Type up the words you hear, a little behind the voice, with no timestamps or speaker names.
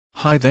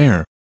Hi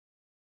there.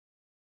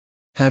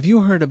 Have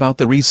you heard about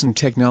the recent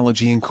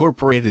technology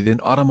incorporated in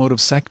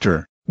automotive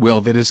sector? Well,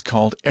 that is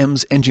called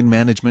EMS, Engine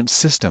Management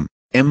System.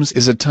 EMS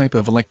is a type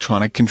of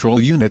electronic control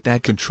unit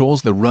that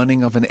controls the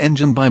running of an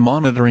engine by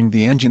monitoring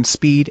the engine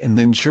speed and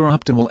ensure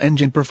optimal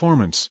engine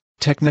performance.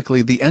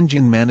 Technically, the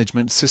engine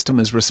management system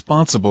is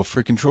responsible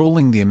for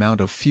controlling the amount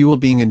of fuel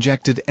being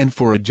injected and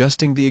for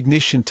adjusting the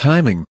ignition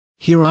timing.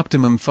 Here,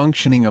 optimum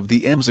functioning of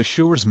the EMS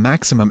assures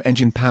maximum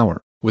engine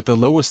power, with the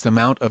lowest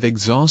amount of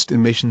exhaust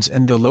emissions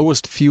and the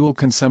lowest fuel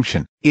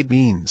consumption. It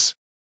means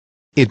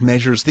it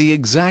measures the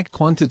exact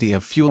quantity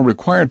of fuel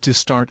required to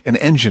start an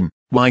engine.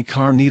 Why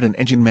car need an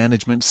engine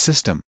management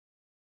system?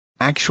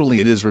 Actually,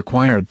 it is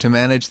required to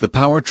manage the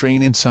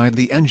powertrain inside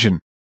the engine.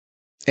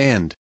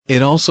 And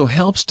it also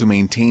helps to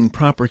maintain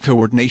proper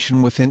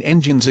coordination with an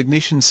engine's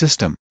ignition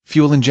system,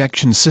 fuel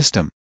injection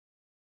system,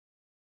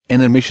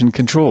 and emission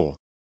control.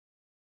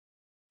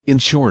 In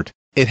short,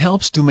 it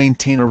helps to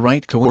maintain a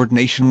right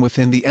coordination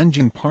within the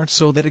engine parts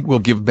so that it will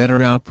give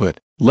better output.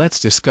 Let's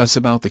discuss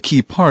about the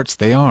key parts.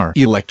 They are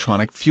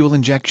electronic fuel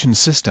injection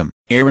system,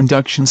 air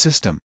induction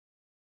system,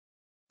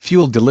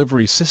 fuel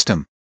delivery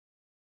system,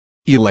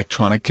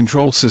 electronic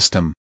control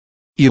system,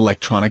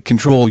 electronic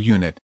control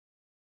unit,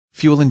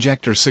 fuel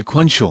injector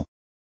sequential,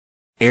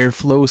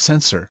 airflow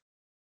sensor,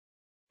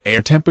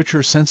 air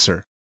temperature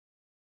sensor,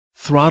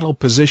 throttle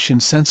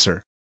position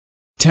sensor,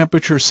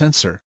 temperature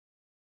sensor,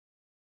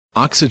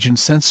 oxygen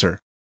sensor,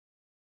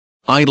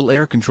 idle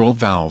air control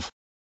valve,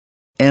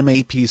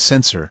 MAP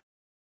sensor,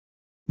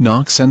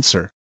 NOx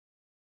sensor,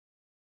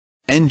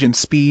 engine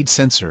speed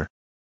sensor,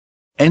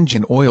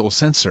 engine oil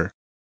sensor,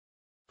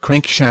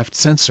 crankshaft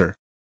sensor,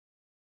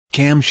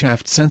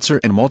 camshaft sensor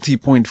and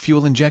multi-point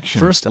fuel injection.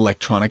 First,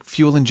 electronic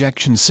fuel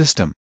injection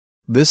system.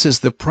 This is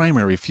the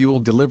primary fuel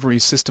delivery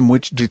system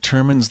which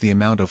determines the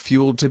amount of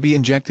fuel to be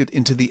injected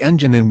into the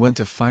engine and when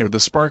to fire the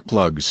spark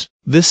plugs.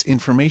 This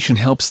information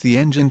helps the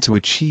engine to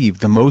achieve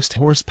the most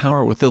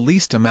horsepower with the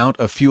least amount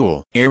of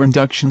fuel. Air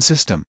induction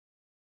system.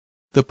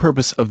 The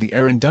purpose of the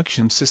air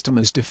induction system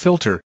is to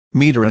filter,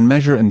 meter and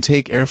measure and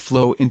take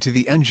airflow into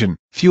the engine.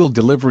 Fuel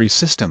delivery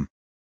system.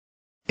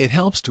 It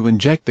helps to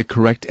inject the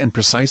correct and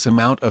precise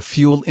amount of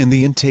fuel in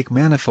the intake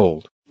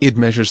manifold. It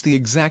measures the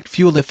exact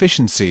fuel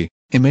efficiency,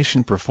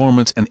 emission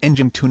performance and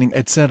engine tuning,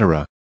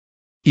 etc.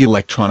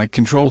 Electronic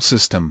control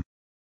system.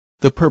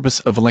 The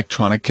purpose of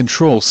electronic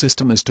control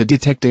system is to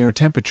detect air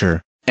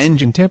temperature,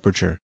 engine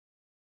temperature,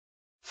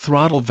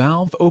 throttle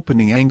valve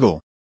opening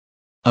angle,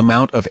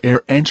 amount of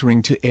air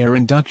entering to air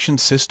induction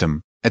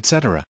system,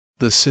 etc.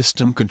 The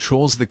system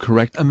controls the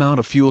correct amount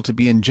of fuel to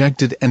be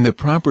injected and the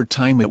proper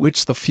time at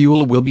which the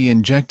fuel will be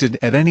injected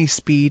at any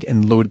speed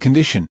and load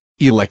condition.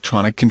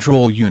 Electronic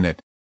control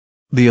unit.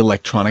 The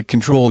electronic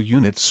control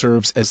unit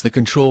serves as the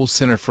control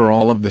center for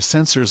all of the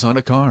sensors on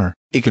a car.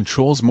 It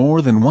controls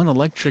more than one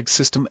electric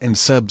system and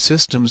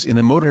subsystems in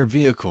a motor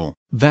vehicle.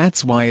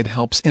 That's why it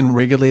helps in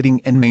regulating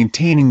and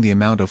maintaining the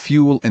amount of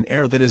fuel and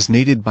air that is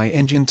needed by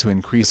engine to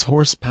increase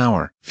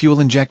horsepower. Fuel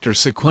injector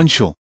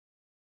sequential.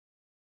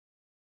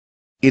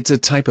 It's a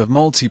type of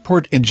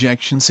multi-port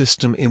injection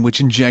system in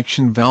which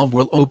injection valve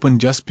will open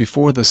just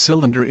before the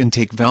cylinder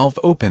intake valve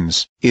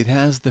opens. It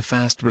has the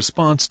fast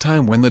response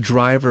time when the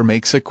driver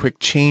makes a quick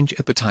change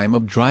at the time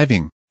of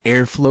driving.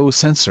 Airflow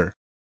sensor.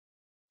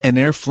 An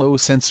airflow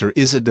sensor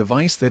is a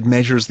device that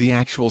measures the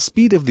actual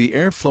speed of the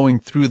air flowing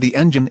through the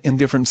engine in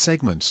different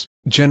segments.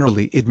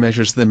 Generally, it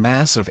measures the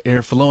mass of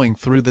air flowing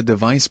through the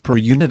device per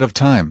unit of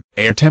time.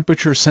 Air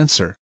temperature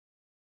sensor.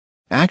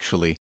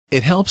 Actually,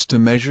 it helps to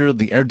measure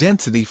the air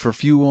density for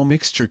fuel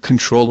mixture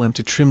control and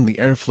to trim the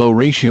airflow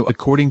ratio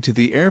according to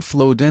the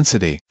airflow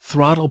density.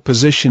 Throttle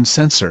position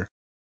sensor.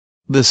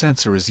 The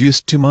sensor is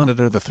used to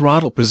monitor the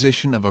throttle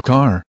position of a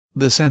car.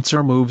 The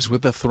sensor moves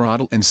with the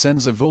throttle and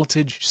sends a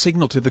voltage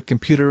signal to the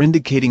computer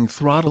indicating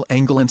throttle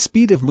angle and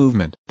speed of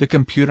movement. The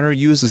computer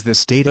uses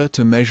this data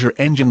to measure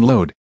engine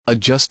load,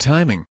 adjust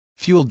timing,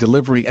 fuel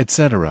delivery,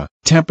 etc.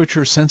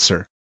 Temperature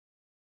sensor.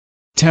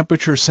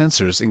 Temperature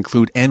sensors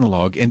include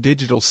analog and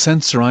digital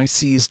sensor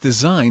ICs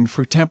designed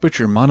for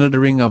temperature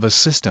monitoring of a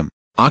system.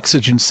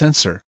 Oxygen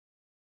sensor.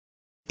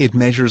 It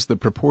measures the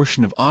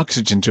proportion of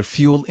oxygen to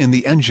fuel in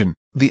the engine.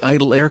 The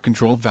idle air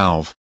control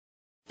valve.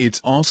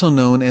 It's also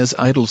known as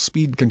idle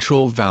speed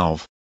control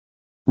valve.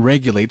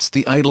 Regulates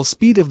the idle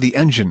speed of the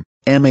engine.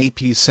 MAP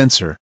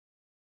sensor.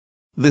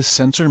 This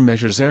sensor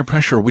measures air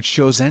pressure which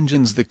shows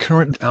engines the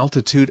current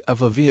altitude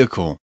of a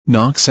vehicle.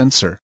 NOx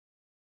sensor.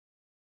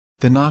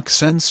 The NOx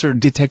sensor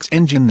detects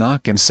engine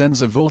knock and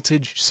sends a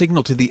voltage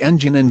signal to the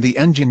engine and the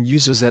engine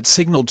uses that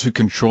signal to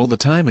control the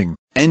timing.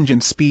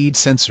 Engine speed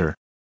sensor.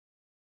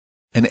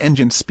 An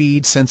engine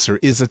speed sensor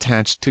is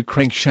attached to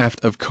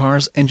crankshaft of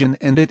car's engine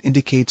and it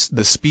indicates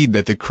the speed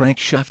that the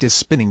crankshaft is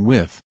spinning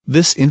with.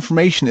 This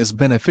information is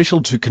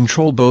beneficial to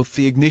control both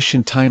the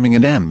ignition timing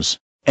and EMS.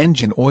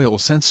 Engine oil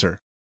sensor.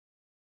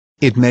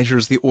 It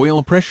measures the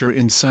oil pressure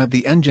inside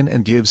the engine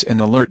and gives an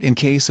alert in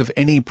case of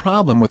any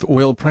problem with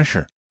oil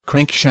pressure.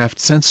 Crankshaft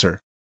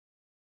sensor.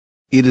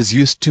 It is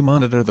used to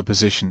monitor the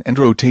position and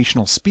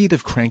rotational speed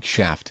of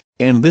crankshaft,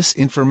 and this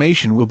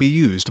information will be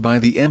used by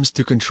the EMS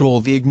to control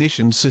the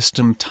ignition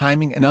system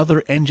timing and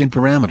other engine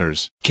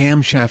parameters.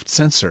 Camshaft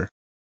sensor.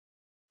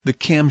 The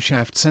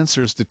camshaft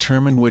sensors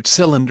determine which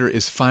cylinder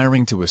is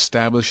firing to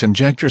establish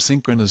injector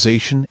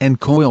synchronization and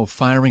coil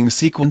firing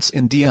sequence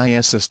in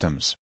DIS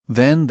systems.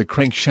 Then the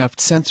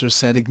crankshaft sensor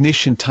set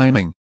ignition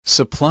timing,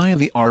 supply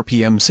the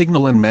RPM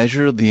signal and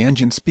measure the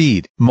engine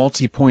speed.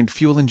 Multi-point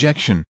fuel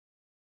injection.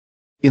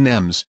 In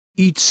EMS,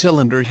 each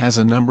cylinder has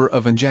a number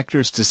of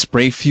injectors to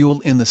spray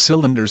fuel in the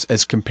cylinders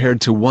as compared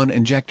to one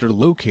injector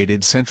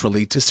located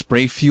centrally to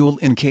spray fuel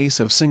in case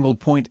of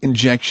single-point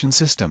injection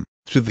system.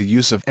 Through the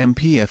use of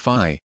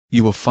MPFI,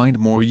 you will find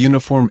more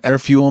uniform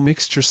air-fuel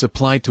mixture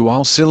supplied to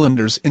all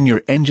cylinders in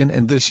your engine,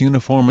 and this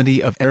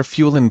uniformity of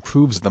air-fuel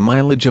improves the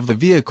mileage of the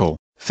vehicle.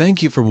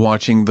 Thank you for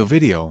watching the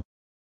video.